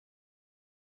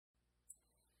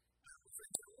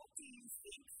do you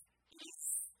think is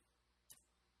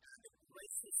the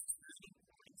greatest turning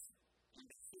point in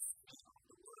the history of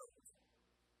the world?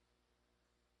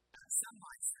 Some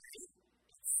might say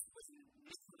it's when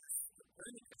Nicholas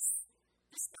Copernicus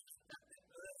discovered that the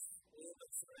Earth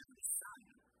orbits around the Sun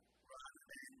rather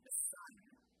than the Sun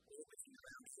orbiting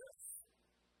around the Earth.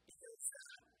 Because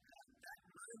that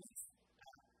moment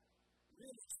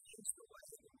really changed the way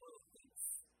the world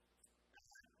thinks.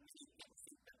 Many people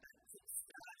think that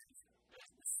kick-started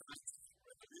the scientific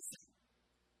revolution.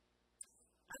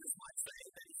 Others might say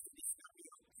that it's the discovery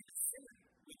of penicillin,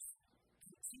 which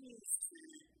continues to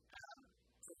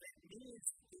prevent millions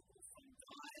of people from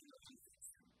dying of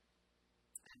infection.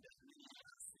 And many of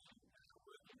us who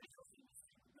work in the health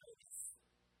industry know this.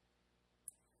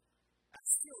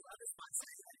 Still, others might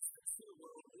say that it's the two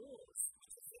world wars,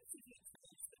 which effectively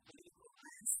changed the political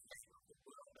landscape of the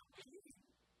world that we live in.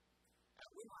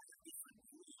 We might have different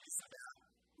views about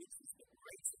which is the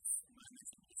greatest moment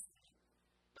in history,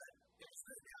 but there is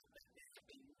no doubt that there have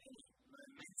been many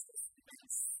momentous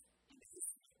events in the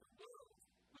history of the world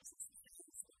which has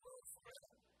changed the world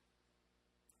forever.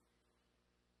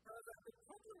 However, the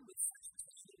problem with such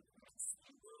turning points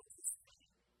in world history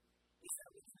is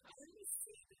that we can only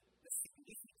see the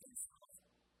significance of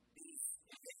these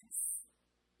events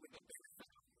with the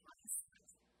benefit of hindsight,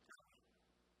 can't we?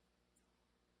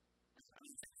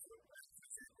 For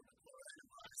example, the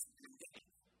coronavirus pandemic.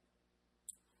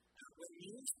 When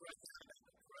news broke out about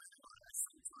the coronavirus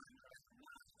sometime around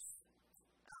March,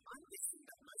 I'm guessing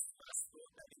that most of us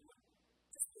thought that it would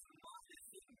just be a minor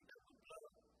thing that would blow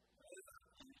over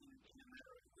in a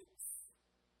matter of weeks.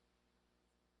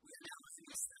 We are now in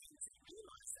a stage to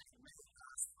realize that it may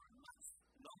last for a much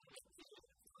longer period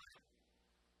of time.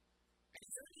 And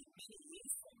it's only many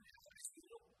years from now, as we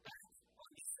look back on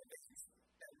this event,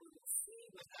 that we will see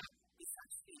whether this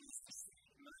actually is the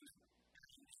same moment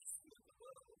in the history of the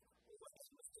world, or whether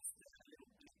it was just a little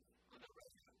blip on the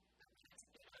radar that we had to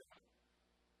get over.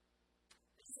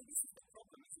 And so this is the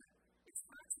problem, isn't it? It's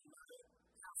hard to know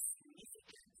how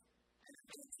significant an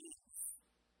event is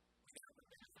without the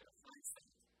benefit of hindsight.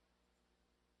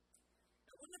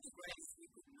 Now, one of the ways we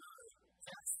could know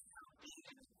just how big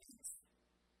an event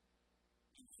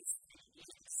in history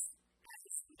is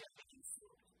as we have been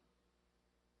through.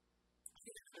 I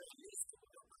think at the very least it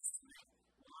will help us to make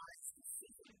wise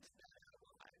decisions about our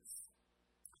lives.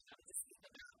 Just think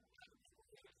about people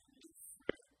who have lived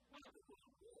through one of the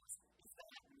world wars. If they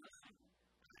had known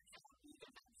how big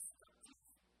and how destructive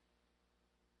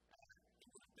it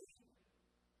would be,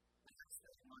 perhaps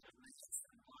they might have made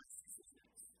some wise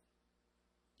decisions.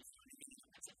 If you were living in a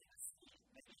particular city,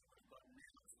 maybe you would have gotten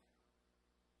out.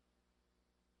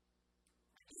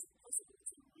 Is it possible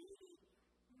to really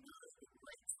know the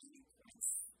great turning points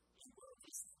in world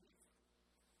history?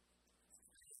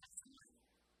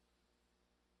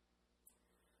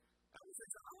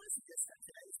 So I want to suggest that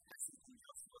today's passage in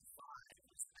Joshua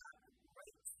 5 is about the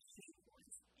great turning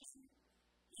point in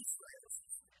Israel's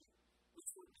history,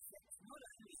 which will affect not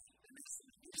only the nation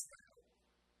of Israel,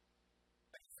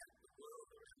 but in fact the world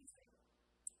around them.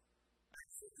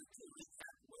 So to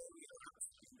recap where we are up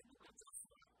to in the book of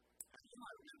Joshua, you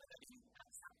might remember that in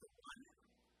chapter 1,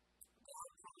 God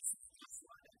promises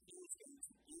Joshua that he is going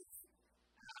to give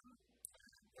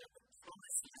the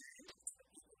promised land to the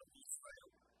people of Israel.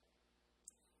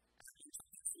 In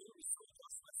chapter 2, we saw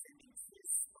Joshua sending 2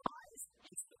 spies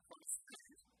into the promised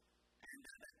land, and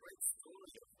that great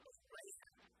story of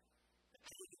Rahab, the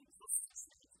pagan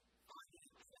prostitute, finding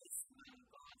a place among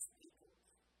God's people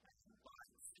by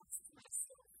trusting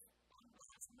herself on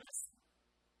God's mercy.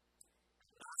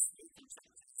 Last week in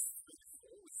chapters 3 to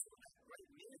 4, we saw that great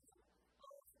miracle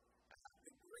of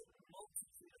the great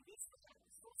multitude of Israel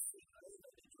crossing over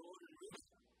the Jordan River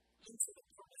into the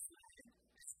promised land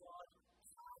as God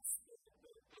parts the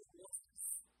waters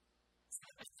so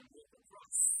they can walk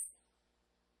across.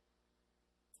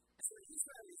 And so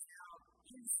Israel is now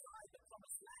inside the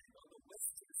promised land on the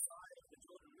western side of the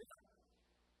Jordan River.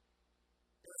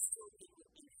 There are still people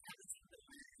inhabiting the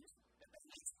land that they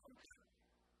need to conquer.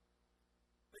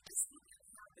 But just look at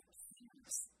how the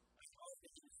kings of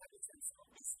the inhabitants of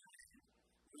this land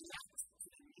react to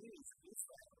the news of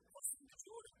Israel crossing the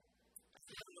Jordan. If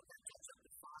you have a look at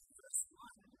chapter 5, verse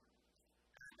 1,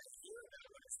 they hear about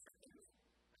what has happened,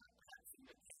 perhaps in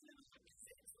the Canaanite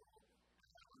Gazette or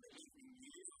on the evening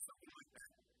news or something like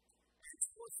that. And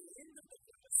towards the end of the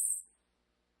verse,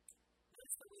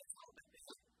 notice that we are told that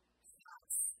their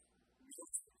hearts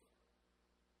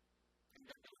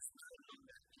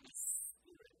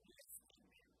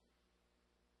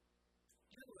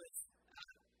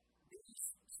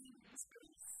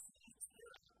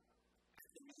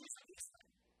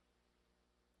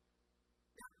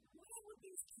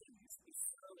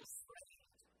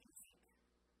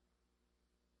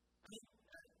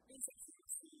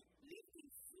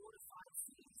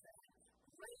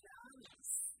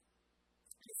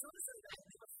It's not as though they had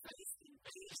never faced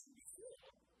invasion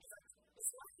before. In fact, it's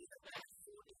likely that they had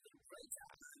fought even greater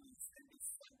armies than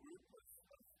this group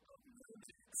of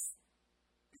nomads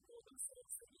who call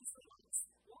themselves the Israelites.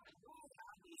 Why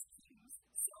are these kings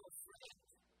so afraid?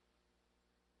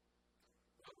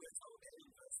 Well, we're told there in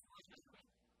verse 9,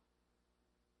 anyway.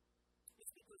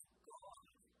 It's because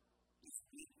God is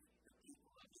with the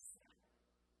people of Israel.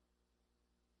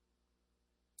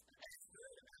 And they've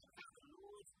heard about how the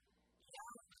Lord,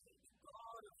 Yahweh, the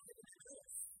God of heaven and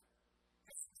earth,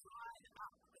 has dried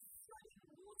up the flooding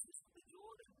waters of the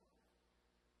Jordan.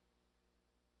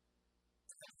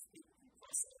 So that's people who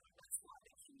cross over. That's why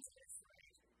the kings are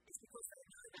afraid. It's because they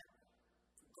know that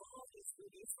God is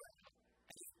with Israel.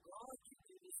 And if God can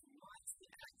do this mighty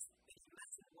act, then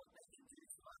imagine what they can do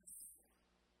to us.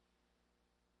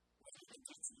 What they can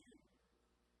do to you.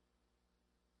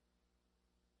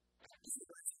 This is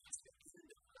what it is at the end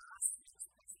of last week's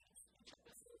passage in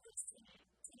chapter 4, verse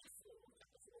 24.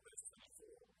 Chapter 4, verse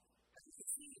 24. As you can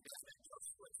see, there's that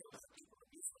Joshua tells the people of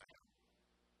Israel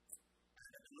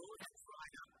that the Lord had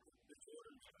dried up the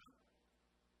Jordan River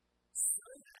so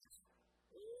that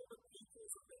all the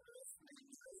peoples of the earth may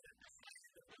know that the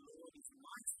hand of the Lord is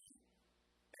mighty,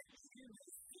 that you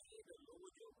may fear the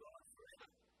Lord your God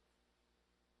forever.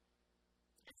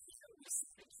 And here we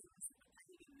see the kings of the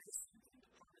pagan nations in the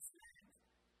promised land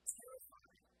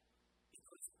terrified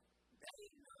because they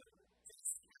know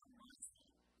just how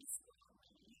mighty this God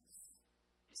is.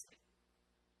 You see?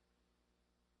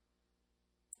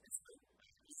 And so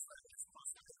Israel has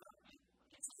crossed over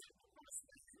into the promised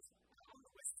land on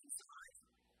the western side.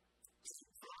 They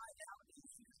dried out the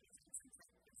Egyptians and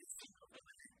took possession of the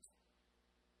land.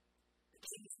 The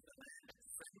kings of the land are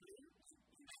trembling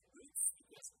in their boots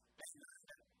because they know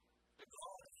that the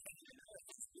God of heaven and earth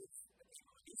is with the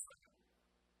people of Israel.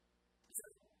 So,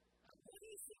 what do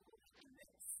you think will happen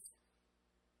next?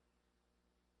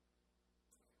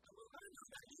 Well, I don't know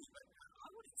about you, but I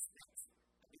would expect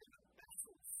a bit of a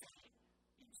battle scene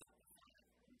in chapter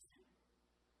 5 and 2.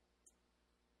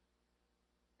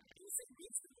 You say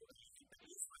reasonable that you think that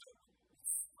Israel would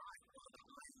strike while the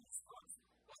iron is hot,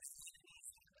 while the enemies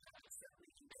are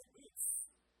settling in their boots,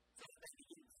 so that they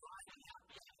begin driving out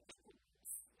the other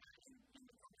peoples in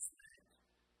the promised land.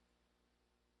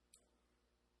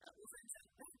 Well, friends, that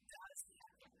does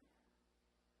happen.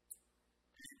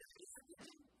 And it's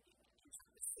happening in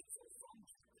chapter 6 or from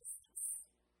chapter 6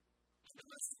 in the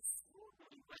most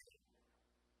extraordinary way,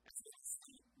 as we'll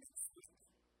see next week.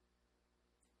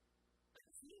 But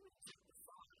here in chapter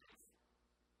 5,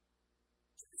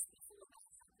 just before that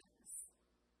happens,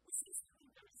 we see something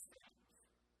very strange.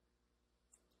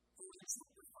 For in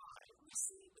chapter 5, we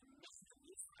see the men of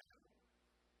Israel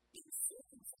being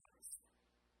circumcised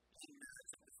in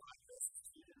chapter 5, verses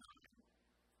 2 to 9.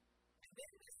 And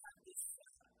then they have this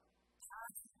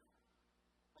party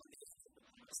on the edge of the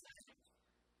promised land.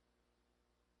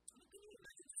 And can you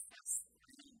imagine just how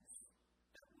strange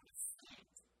that would have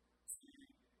seemed to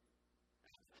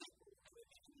people who were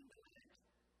living in the land,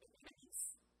 the enemies?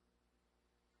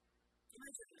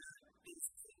 Imagine these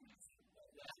kings,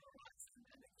 the Amorites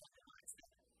and the Canaanites,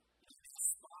 these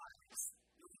spies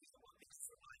looking at what the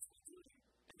Israelites were doing,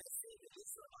 and they see the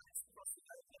Israelites crossing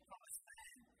over the promised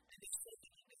land, and they're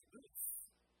taking in their boots.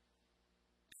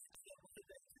 And then what do?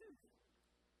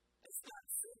 They start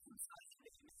circumcising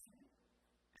their men,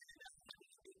 and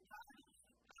having a big party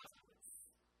afterwards.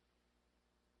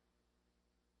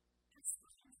 And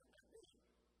strange would that be?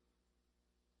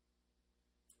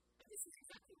 And this is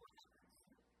exactly what happens.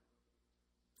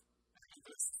 In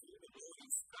verse 2, the Lord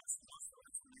instructs Joshua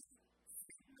to make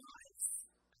knives,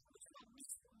 which are not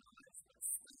mystical knives, but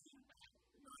flaming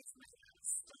knives made out of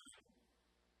stone,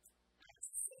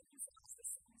 to circumcise the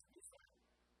sons of Israel.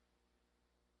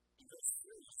 In verse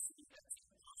 3, you see that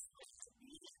Joshua is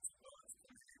obedient to God's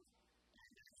command,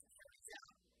 and he carries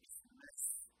out his mass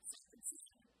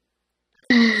circumcision.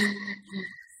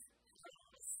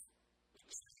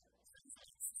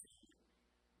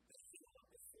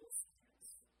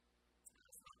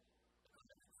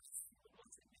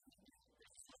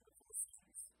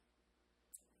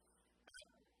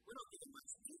 We're not given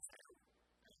much detail,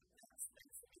 that's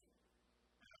thankfully,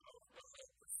 of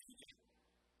the procedure,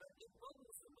 but it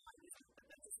boggles the mind that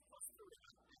that is a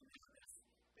possibility, and now there's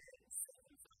been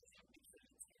 7,000,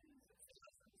 literally tens of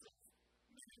thousands of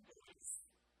men and boys.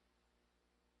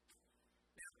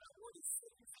 Now, what is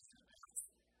circumcision about?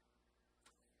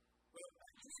 Well, I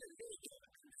need a little bit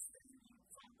of understanding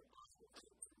from the Bible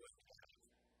to work it out.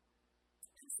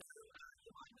 And so,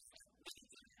 you might know that many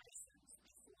generations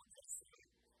before Joshua,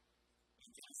 in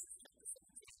Genesis chapter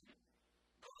 17,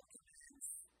 God commands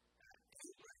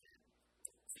Abraham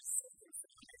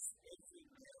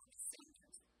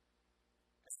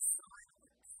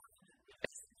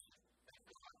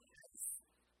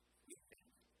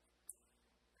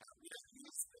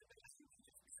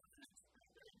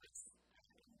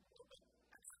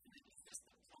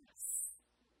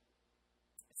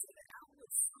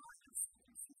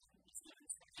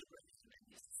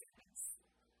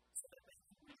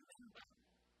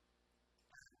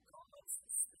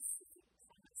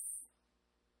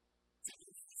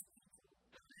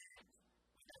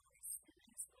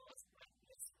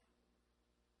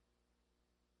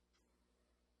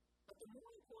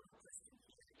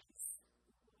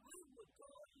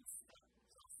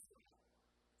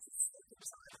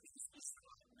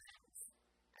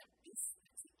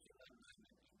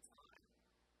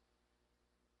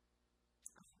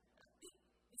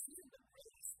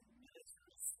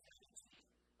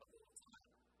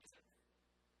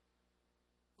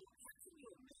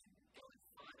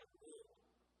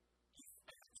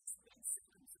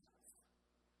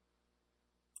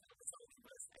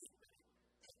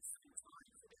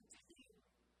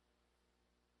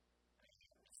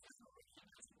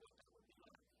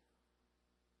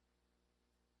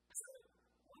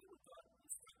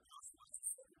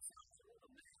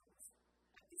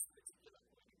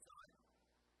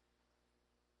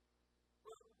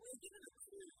given a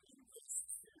clue in verse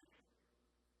 2,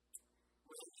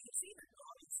 where you can see that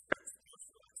God expects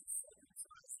Joshua to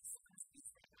circumcise the sons of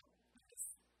Israel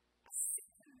a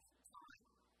second time.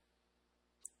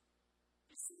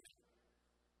 You see that?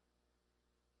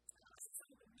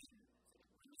 Some of the men sort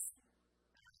of listen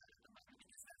at the moment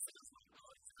because that sounds like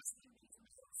God is asking me to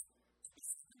be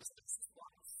circumcised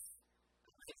twice.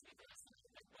 Maybe that's not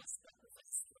the best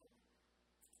sacrifice still.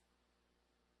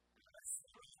 That's the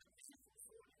right thing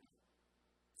for him.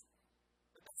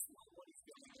 But that's not what is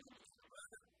going on.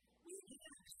 We're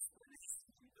given an explanation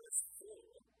in verse 4,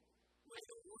 where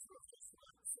the author of Joshua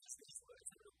says these words,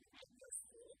 and look at verse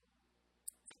 4,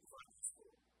 and verse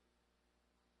 4.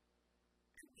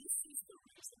 And this is the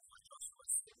reason why Joshua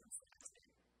circumcised them.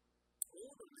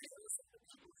 All the males of the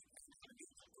people who came out of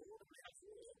Egypt, all the men of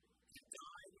war, had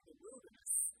died in the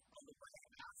wilderness on the way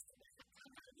after they had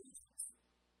come out of Egypt.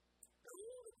 Though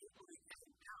all the people who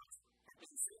came out had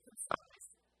been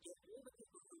circumcised, yet all the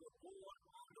people who were born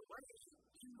on the way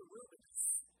in the wilderness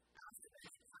after they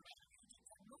had come out of Egypt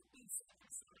had not been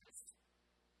circumcised.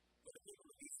 For the people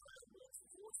of Israel walked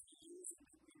 40 years in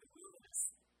the wilderness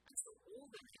until all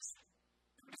the nation,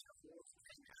 the men of war who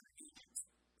came out of Egypt,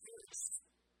 perished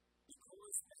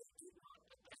because they did not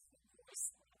obey the voice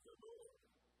of the Lord.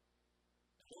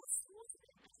 The Lord swore to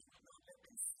them that he would not let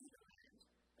them see the land,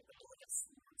 but the Lord has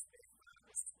sworn to their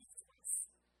fathers to give to us,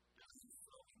 land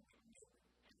flowing with milk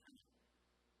and honey.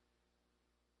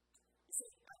 You see,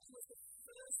 it was the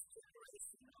first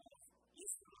generation of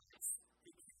Israelites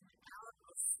who came out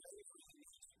of slavery in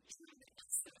Egypt during the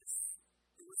Exodus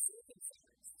who were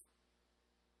circumcised.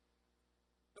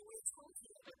 But we're told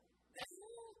here that they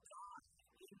all died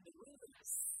in the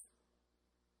wilderness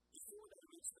before they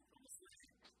reached the promised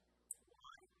land.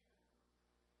 Why?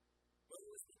 Well,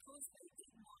 it was because they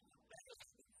did not obey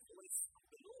the voice of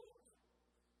the Lord.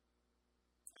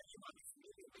 You might be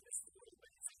familiar with the story,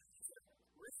 but it's a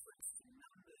reference to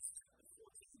Numbers chapter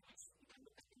 14, which you can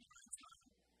look at in your own time,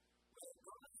 where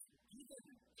God had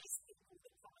given his people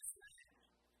the promised land.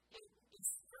 He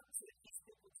instructed his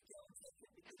people to go and take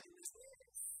it because it was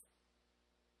theirs.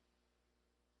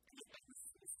 And yet they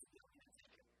refused to go and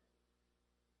take it.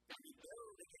 They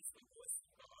rebelled against the voice of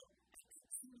God and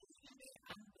continued in their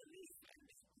unbelief and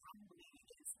their grumbling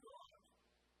against God.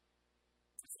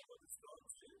 So what does God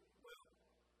do? Well,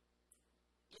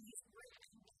 in his great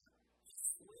anger, he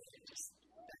swears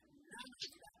that none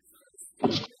of that first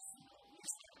generation of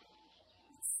Israel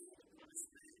would see the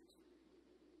promised land.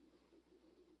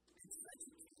 And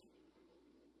tragically,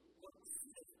 what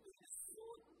should have been a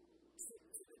short trip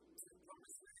to the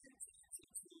promised land turns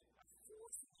into a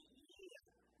 40-year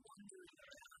wandering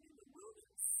around in the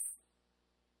wilderness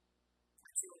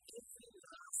until every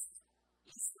last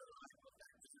Israelite of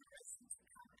that generation to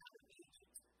come out of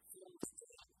Egypt falls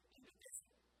dead in the desert.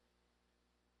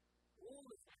 All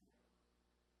of them.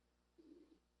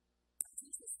 It's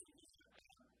interesting that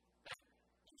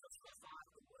in Joshua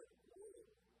 5, the word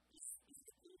all is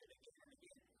repeated again and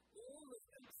again. All of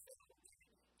them fell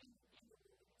dead in the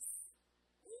wilderness.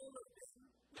 All of them,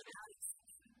 without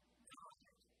exception,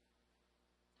 died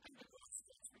under God's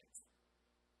judgment.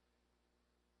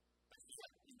 But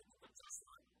here in the book of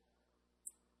Joshua,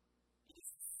 it is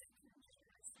the second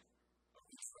generation of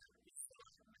Israelite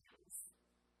males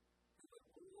who were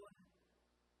born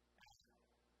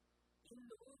in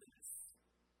the wilderness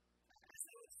as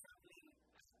they were traveling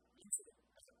into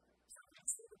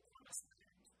the promised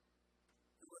land,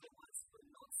 who were the ones who were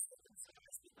not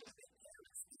circumcised because their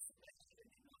parents disobeyed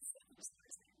and did not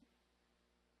circumcise them.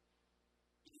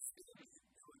 It is them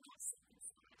who were not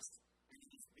circumcised, and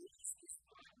it is these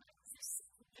Israelite males, the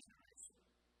second generation,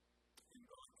 whom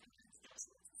God commands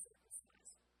Joshua to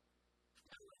circumcise.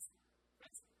 Now listen,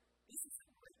 friends, this is a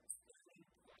great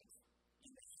turning point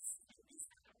in the history of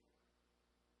Israel.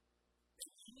 The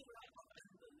era of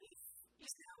unbelief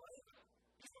is now over,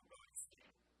 is what God is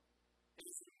saying. There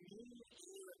is a new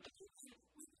era beginning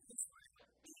with Israel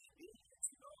being obedient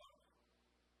to God.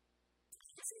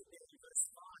 You can see there in verse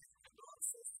 5, when God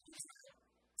says to Israel,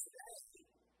 today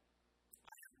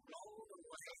I have rolled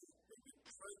away the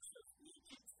reproach of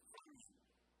Egypt from you.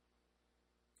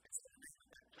 And so the name of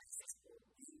that place is called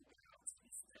Gilgal to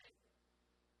this day.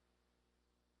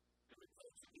 The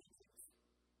reproach of Egypt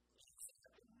is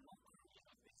the mockery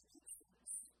of the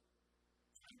Egyptians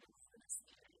during the wilderness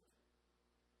period.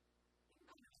 You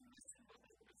can imagine what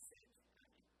they would have said.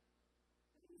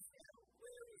 Israel,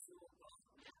 where is your God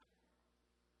now?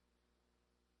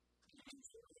 You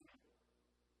enjoy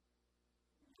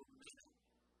your medal.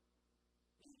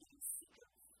 You can see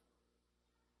it.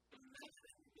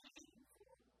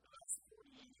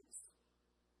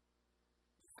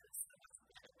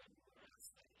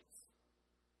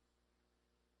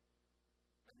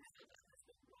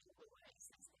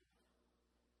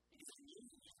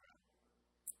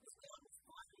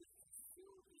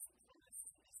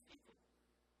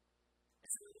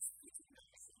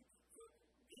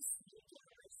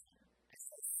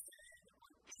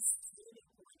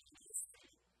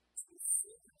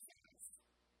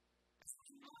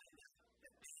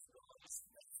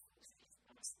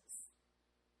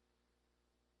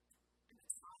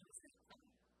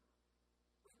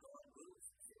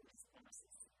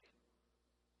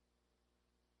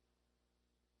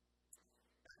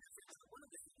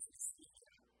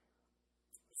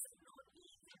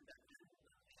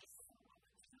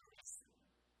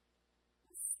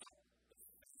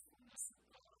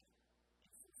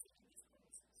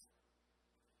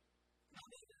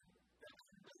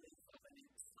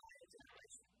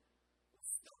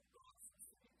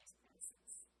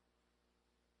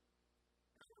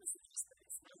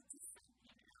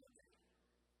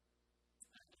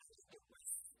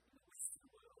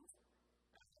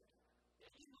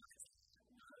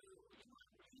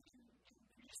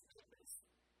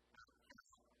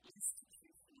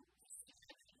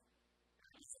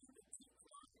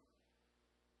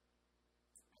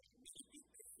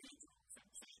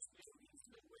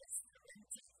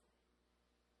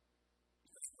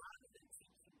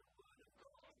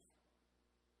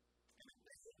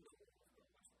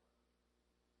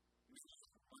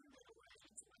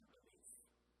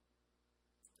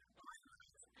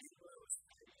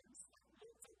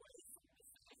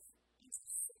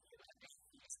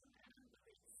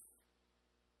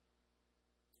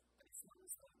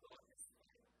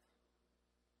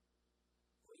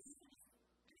 even if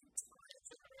an entire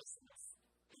generation of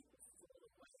people fall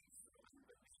away through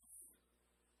unbelief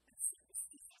and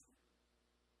superstition,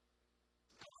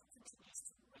 God continues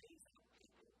to raise up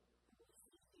people who will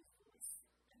hear His voice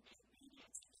and be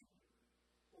obedient to Him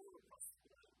all across the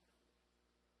globe.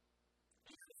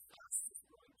 Even the fastest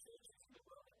growing churches in the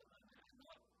world at the moment are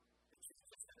not the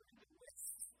churches that are in the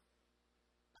West,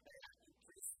 but they are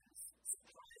increases,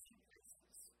 surprise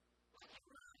increases, like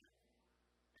Iran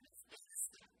and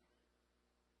Afghanistan,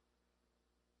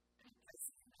 and in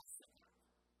places in Africa,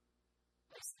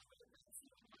 places where the Nazi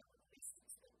and the least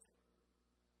expected.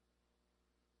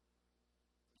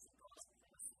 It's a gospel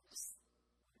message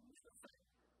will never fail,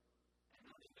 and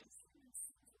not even human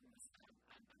sinfulness and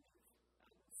unbelief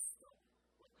will stop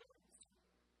what God is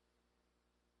doing.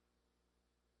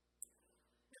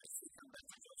 Now, as we come back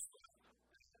to Joshua,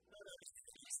 not only did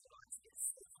the Israelites get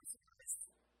saved from Christ,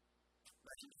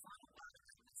 but in the final part of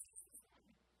our message this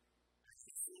morning, as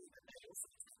we see that they also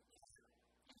took part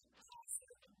in the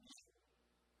Passover meal.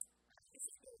 If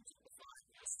you go to the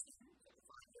 5 verse 10,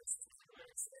 where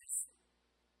it says,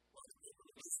 while the people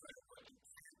of Israel were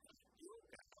encamped at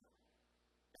Gilgal,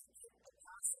 they kept the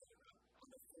Passover on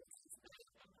the 14th day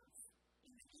of the month,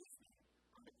 in the evening,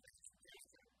 on the 10th day.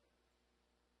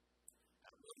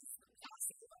 What is the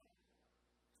Passover?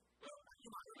 Well, you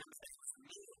might remember that it was a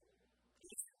meal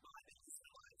eaten by the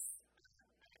Israelites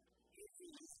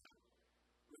every year,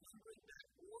 remembering that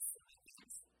awesome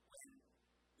event when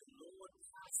the Lord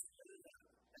passed over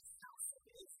the house of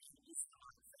every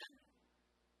Israelite family.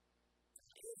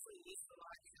 Every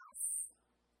Israelite house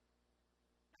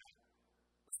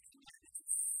was commanded to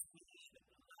smear the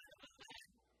blood of a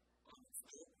lamb on its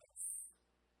doorpost,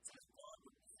 so that God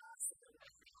would pass over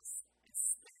that house and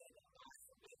spare the life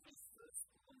of every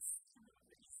firstborn son of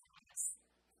the Israelites.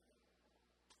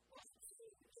 What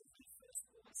killed every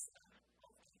firstborn son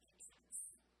of the Egyptians?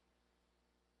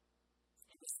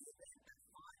 It was the event that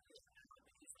finally allowed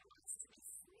the Israelites to be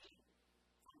free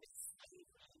from their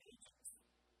slavery in Egypt.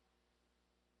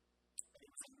 But it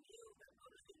was a meal that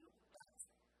not only looked back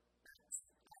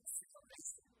at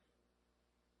salvation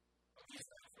of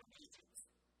Israel from Egypt,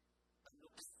 but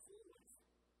looked forward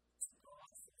to God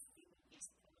fulfilling His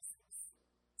promises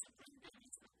to bring them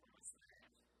into the promised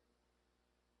land.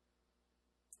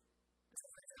 So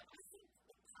I think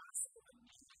the Passover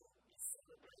meal is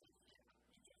celebrated here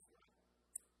in Joshua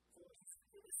for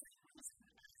exactly the same reason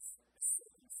as the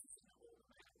circumcision of all the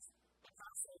males. The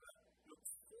Passover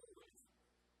looks forward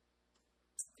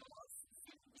to God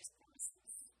fulfilling His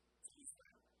promises to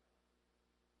Israel.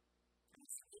 And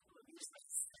as the people of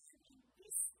Israel stand in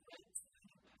this great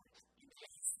turning point in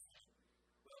their history,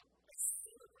 well, they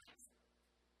celebrate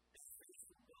their faith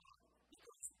in God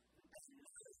because they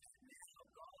know that now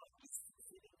God is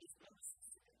fulfilling His promises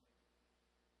to them.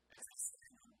 As they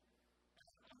stand on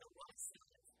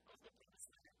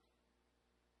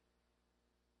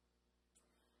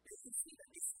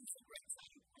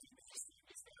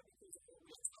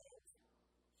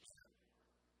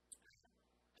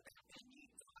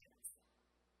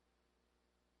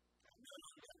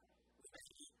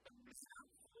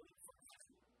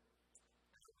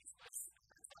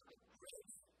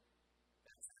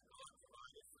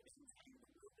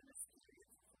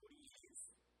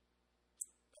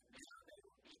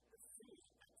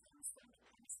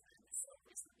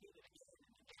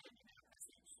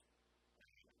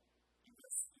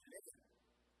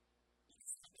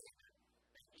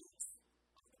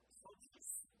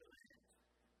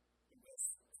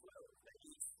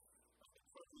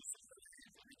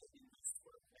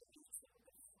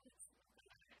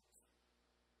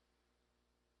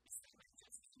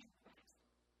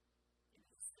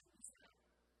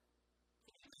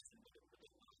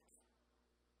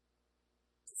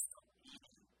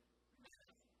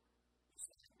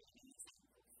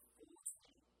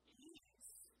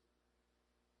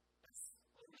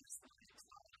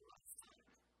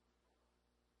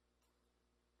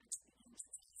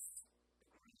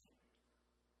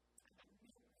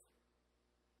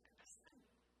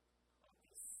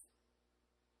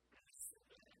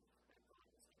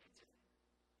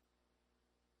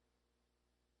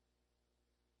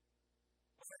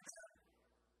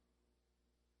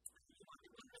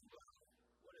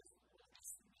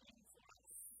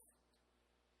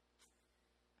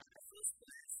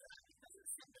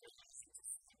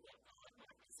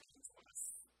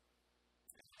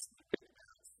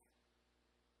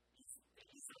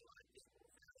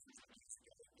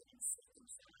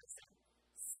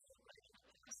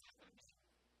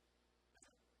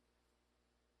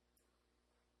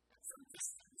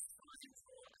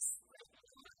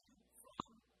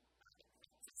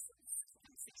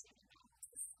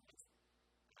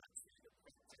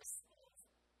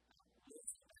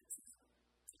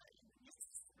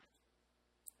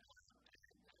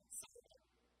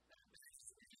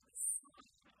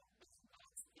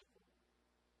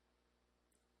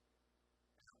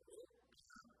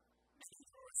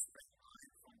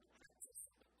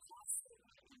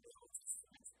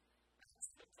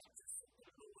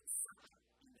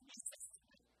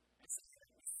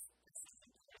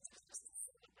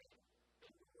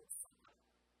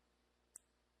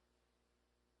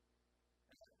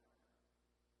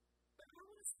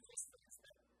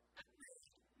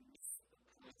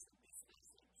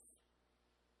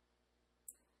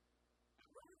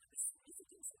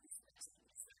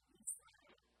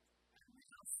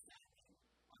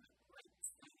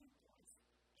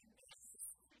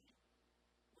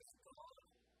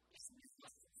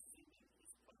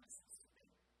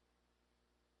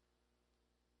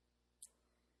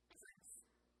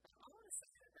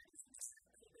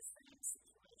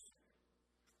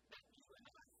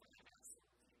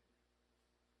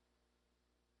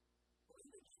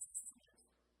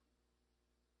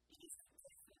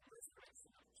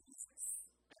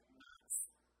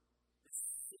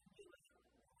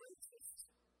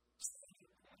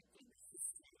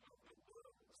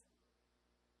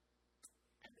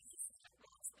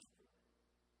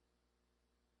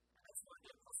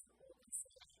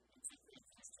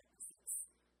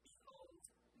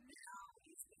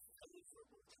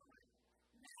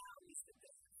the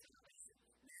death of generation.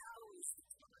 Now is the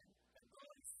time that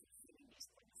God is fulfilling these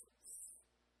promises.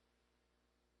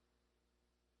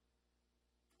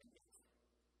 And yet,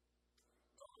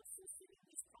 God fulfilling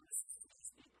these promises to his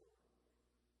people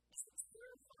is a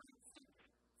terrifying thing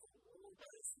for all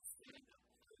those who stand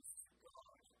opposed to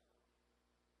God,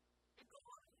 the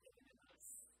God of heaven and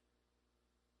earth.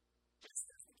 Just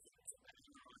as the kings of the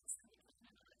Amorites and the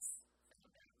Canaanites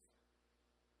found out.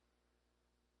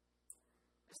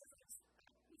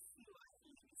 If you are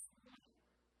here this morning,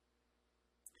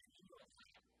 and you are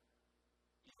here,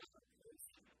 you are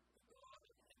opposing the God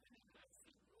of heaven and earth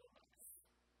in your life.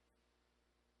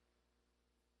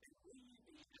 And will you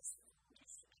be as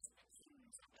foolish as the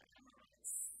kings of the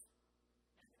Amorites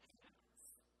and the Canaanites?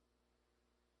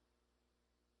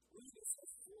 Will you be so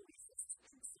foolish as to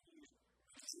continue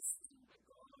resisting the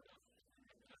God of heaven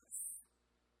and earth,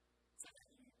 so that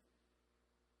you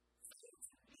fail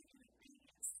to live in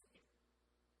obedience to him?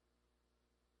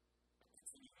 But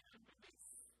continue in unbelief.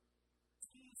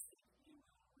 Do you think you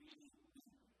will really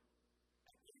win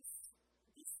against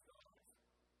this God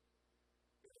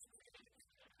who has created the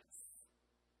universe?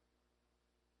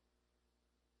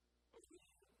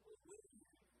 Or will you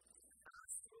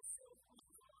ask yourself on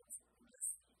God's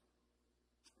mercy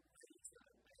and ready to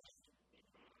obey him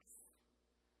in life?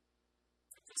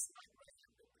 So just like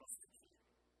Rahab the prostitute,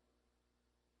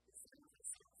 who found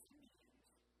herself in the end,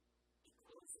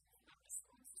 because of her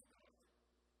response to God,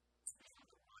 stay on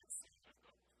the right side of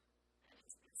God and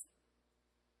his mercy.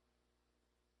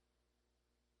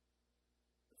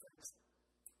 But friends,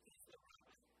 here's the right.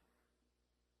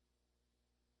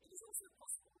 It is also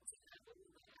possible to have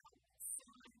all the outward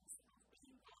signs of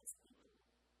being God's people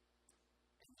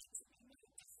and yet to be no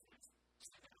different to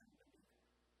their unbelief.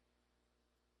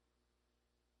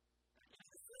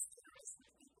 The first generation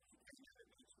of people who came out of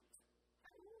Egypt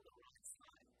had all the right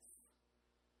signs.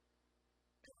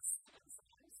 They were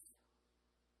circumcised.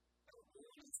 They were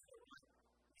born into the right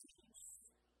lineage.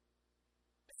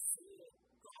 They saw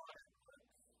God at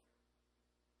work.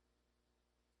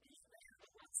 And yet they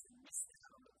nevertheless missed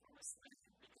out on the promised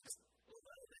land because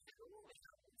although they had all the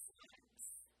outward signs,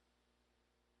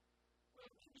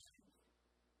 well, in the end,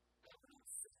 they were not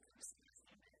circumcised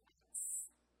in their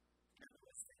hearts. In other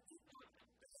words, they did not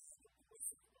obey the voice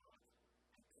of God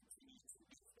and continue to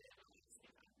live their lives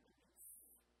in unbelief.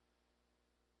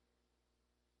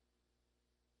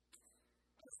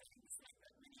 I was thinking this week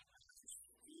that many large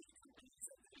food companies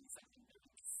are doing something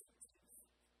very deceptive.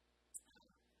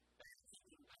 They are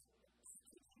thinking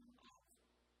of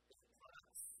their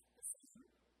products, the food,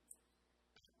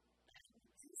 and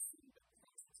reducing the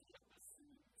quantity of the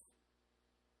food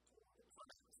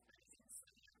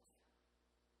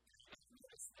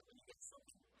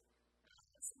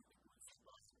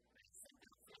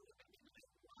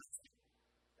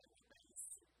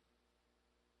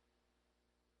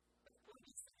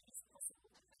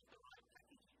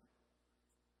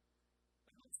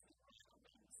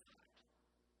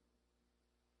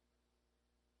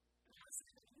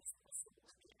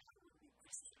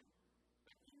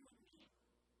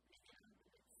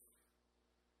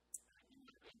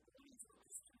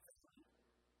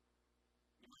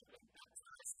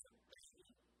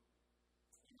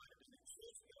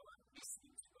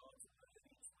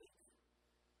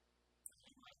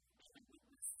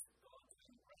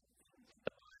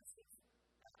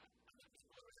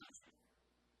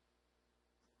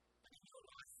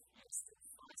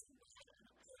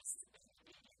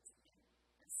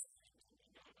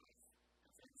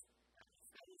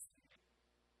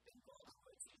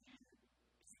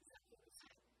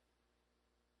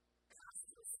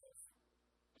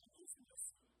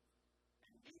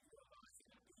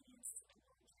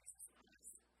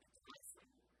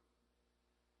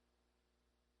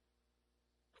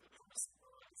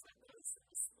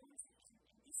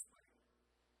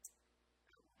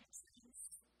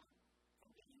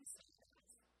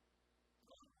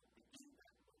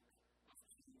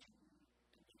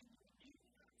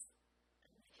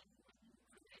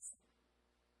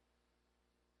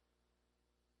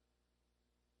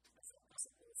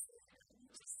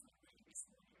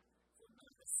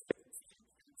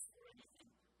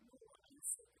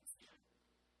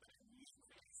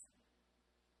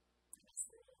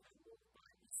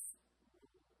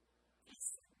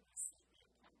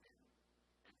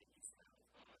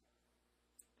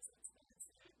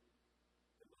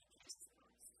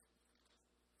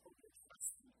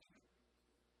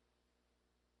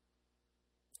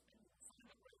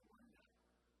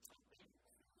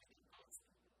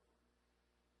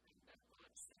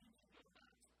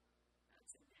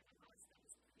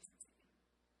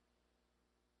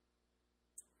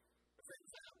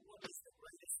what is the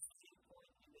greatest turning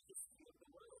point in the history of the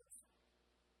world?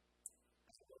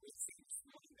 What we see this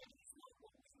morning then is not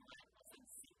what we might often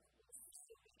think was the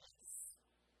story is.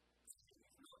 It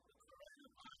is not the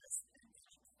coronavirus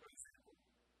pandemic, for example.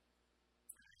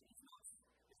 It is not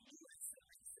the US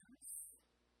elections.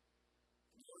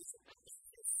 Nor is it about the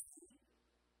testing.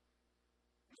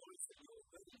 Nor is it your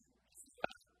wedding if you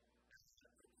are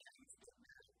preparing to get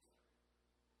married.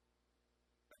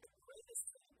 But the greatest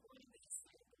turning point in the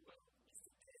history of the world is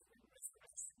the death and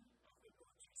resurrection of the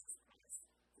Lord Jesus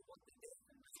Christ. For what the death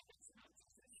and resurrection of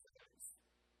Jesus shows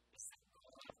is that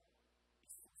God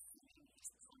is fulfilling His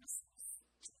promises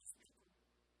to His people.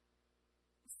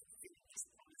 He's fulfilling His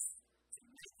promise to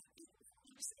make the people for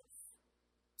Himself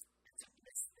and to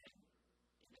bless them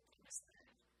in the promised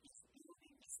land. He's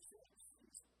building His church.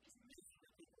 He's making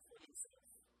the people for Himself.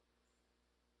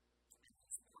 And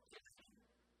He's not getting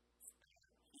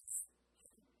He's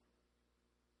heaven.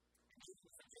 And even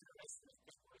if a generation of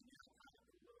people in our part of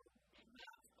the world be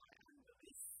marked by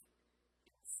unbelief,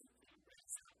 it will simply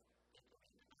raise up people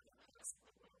in other parts of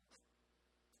the world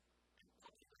and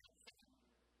populate heaven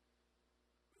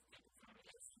with people from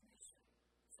every nation,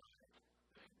 tribe,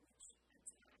 language, and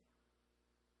tongue.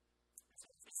 So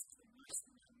this is the most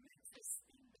momentous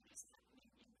thing that is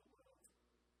happening in the world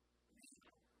now.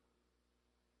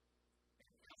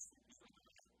 And how should you and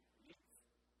I live?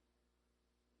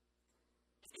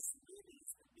 This really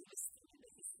is the biggest thing in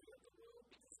the history of the world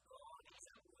because God is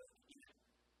at work in it.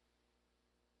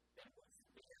 Then what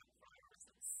should be our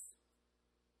priorities?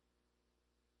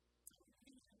 To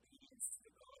be in obedience to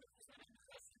the God of heaven and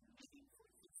earth and living for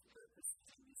His purposes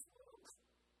in this world?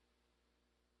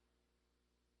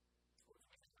 Or do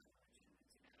we have other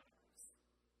agendas in our lives?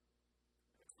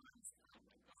 The times come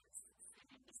when God is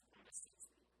fulfilling His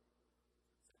promises.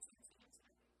 So continue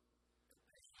to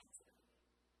obey Him today.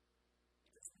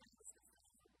 Because now is the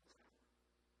faithful time.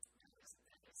 Now is the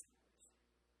blessing.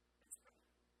 Let's pray.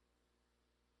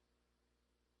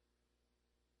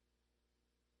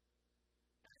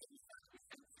 Heavenly Father, we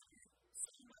thank You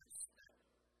so much that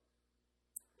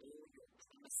all Your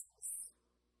promises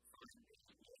find their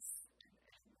yes and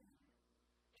amen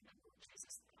in the Lord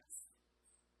Jesus Christ.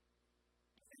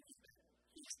 We thank You that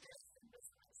His death and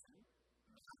resurrection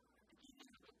mark the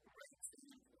beginning of a great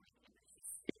turning point in the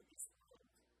history of this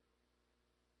world.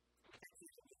 We thank You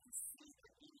that we can see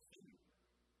that in Him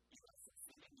You are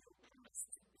fulfilling Your promise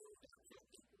to build up Your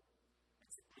people and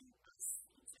to bring us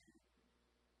into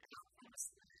our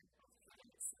promised land of heaven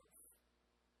itself.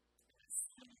 And as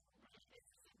You bring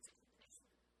everything to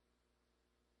completion.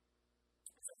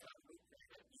 So Father, we pray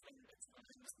that even in the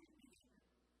times we live in,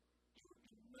 You would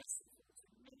be merciful to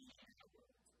many in our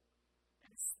world,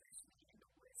 and especially in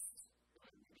the West, who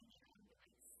are living in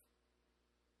unbelief.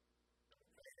 I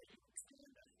pray that You would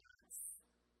turn the hearts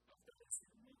of those who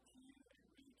look to You and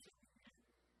read You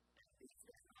and live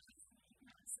their lives in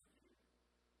ignorance of You.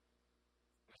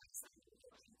 We ask that You would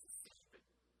help them to see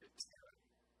the terror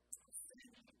of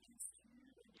standing against You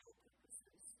and Your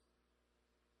purposes.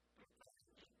 We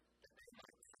pray that they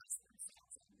might trust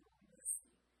themselves in Your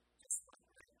mercy, just like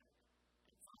David,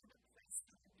 and find a place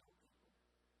in Your people.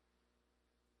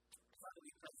 Father,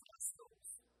 we pray for ourselves,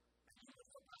 that You would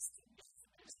help us to live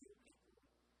as Your people.